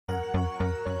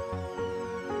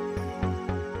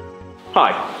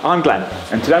Hi, I'm Glenn,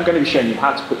 and today I'm going to be showing you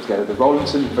how to put together the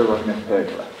Rowlinson Verona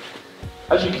Pergola.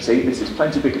 As you can see, this is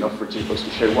plenty big enough for two of us to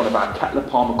show one of our Kettler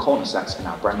Palmer corner sets in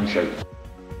our brand new showroom.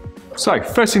 So,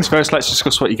 first things first, let's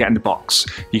discuss what you get in the box.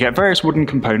 You get various wooden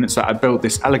components that build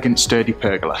this elegant, sturdy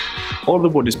pergola. All the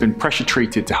wood has been pressure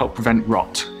treated to help prevent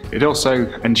rot. It also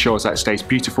ensures that it stays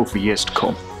beautiful for years to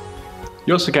come.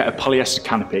 You also get a polyester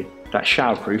canopy that's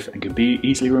showerproof and can be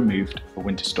easily removed for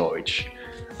winter storage.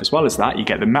 As well as that, you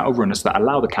get the metal runners that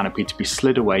allow the canopy to be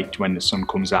slid away when the sun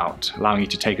comes out, allowing you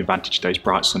to take advantage of those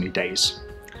bright sunny days.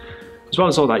 As well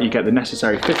as all that, you get the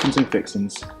necessary fittings and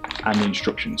fixings and the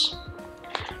instructions.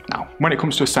 Now, when it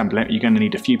comes to assembling it, you're going to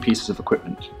need a few pieces of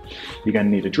equipment. You're going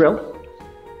to need a drill,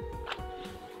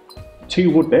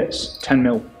 2 wood bits,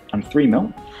 10mm and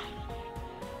 3mm,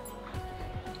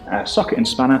 a socket and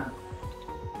spanner,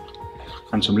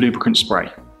 and some lubricant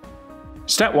spray.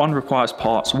 Step 1 requires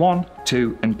parts 1,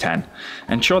 2 and 10.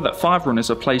 Ensure that 5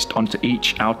 runners are placed onto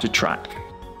each outer track.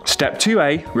 Step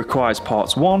 2A requires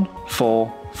parts 1,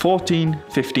 4, 14,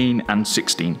 15 and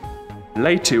 16.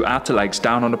 Lay 2 outer legs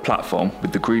down on a platform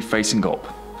with the groove facing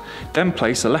up. Then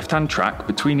place a left-hand track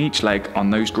between each leg on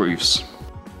those grooves.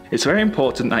 It's very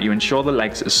important that you ensure the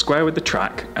legs are square with the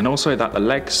track and also that the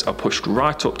legs are pushed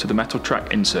right up to the metal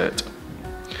track insert.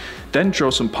 Then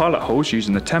drill some pilot holes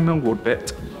using the 10mm wood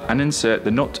bit and insert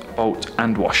the nut, bolt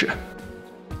and washer.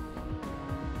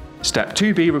 Step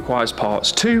 2B requires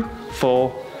parts 2,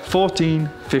 4, 14,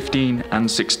 15 and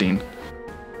 16.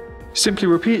 Simply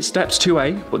repeat steps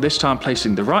 2A, but this time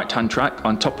placing the right hand track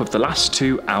on top of the last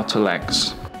 2 outer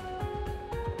legs.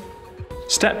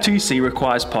 Step 2C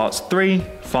requires parts 3,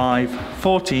 5,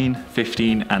 14,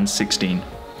 15 and 16.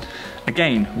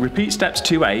 Again, repeat steps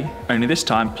 2A, only this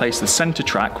time place the centre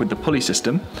track with the pulley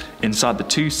system inside the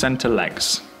 2 centre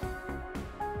legs.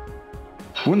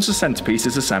 Once the centrepiece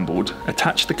is assembled,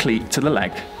 attach the cleat to the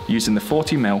leg using the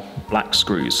 40mm black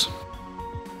screws.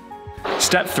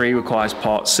 Step 3 requires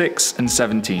parts 6 and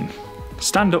 17.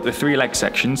 Stand up the 3 leg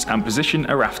sections and position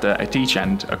a rafter at each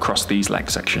end across these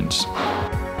leg sections.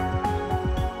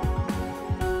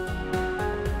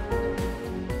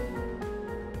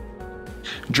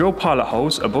 Drill pilot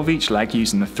holes above each leg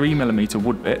using the 3mm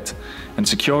wood bit and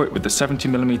secure it with the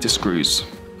 70mm screws.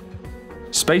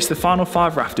 Space the final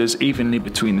 5 rafters evenly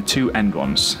between the 2 end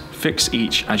ones. Fix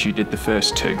each as you did the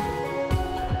first 2.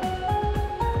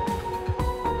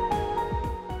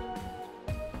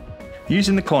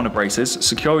 Using the corner braces,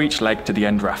 secure each leg to the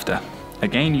end rafter.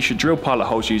 Again, you should drill pilot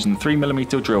holes using the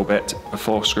 3mm drill bit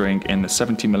before screwing in the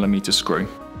 70mm screw.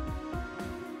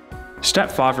 Step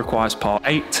 5 requires part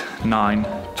 8, 9,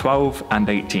 12 and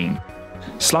 18.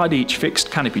 Slide each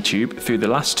fixed canopy tube through the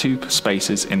last 2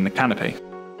 spaces in the canopy.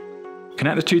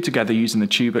 Connect the 2 together using the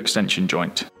tube extension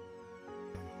joint.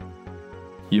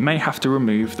 You may have to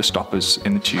remove the stoppers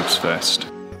in the tubes first.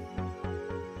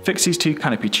 Fix these 2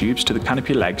 canopy tubes to the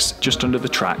canopy legs just under the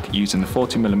track using the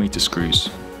 40mm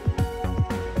screws.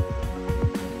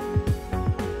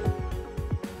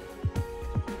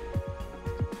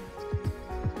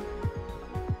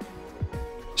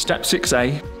 Step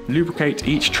 6A, lubricate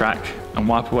each track and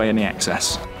wipe away any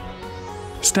excess.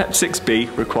 Step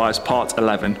 6B requires part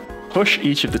 11. Push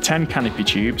each of the 10 canopy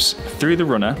tubes through the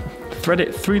runner, thread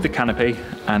it through the canopy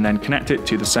and then connect it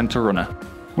to the centre runner.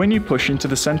 When you push into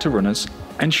the centre runners,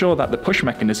 ensure that the push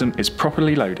mechanism is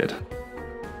properly loaded.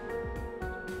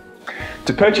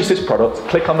 To purchase this product,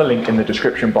 click on the link in the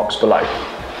description box below.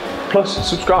 Plus,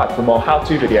 subscribe for more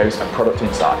how-to videos and product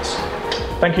insights.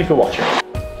 Thank you for watching.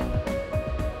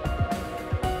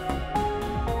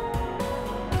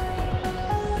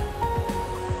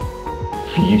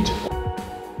 Beautiful.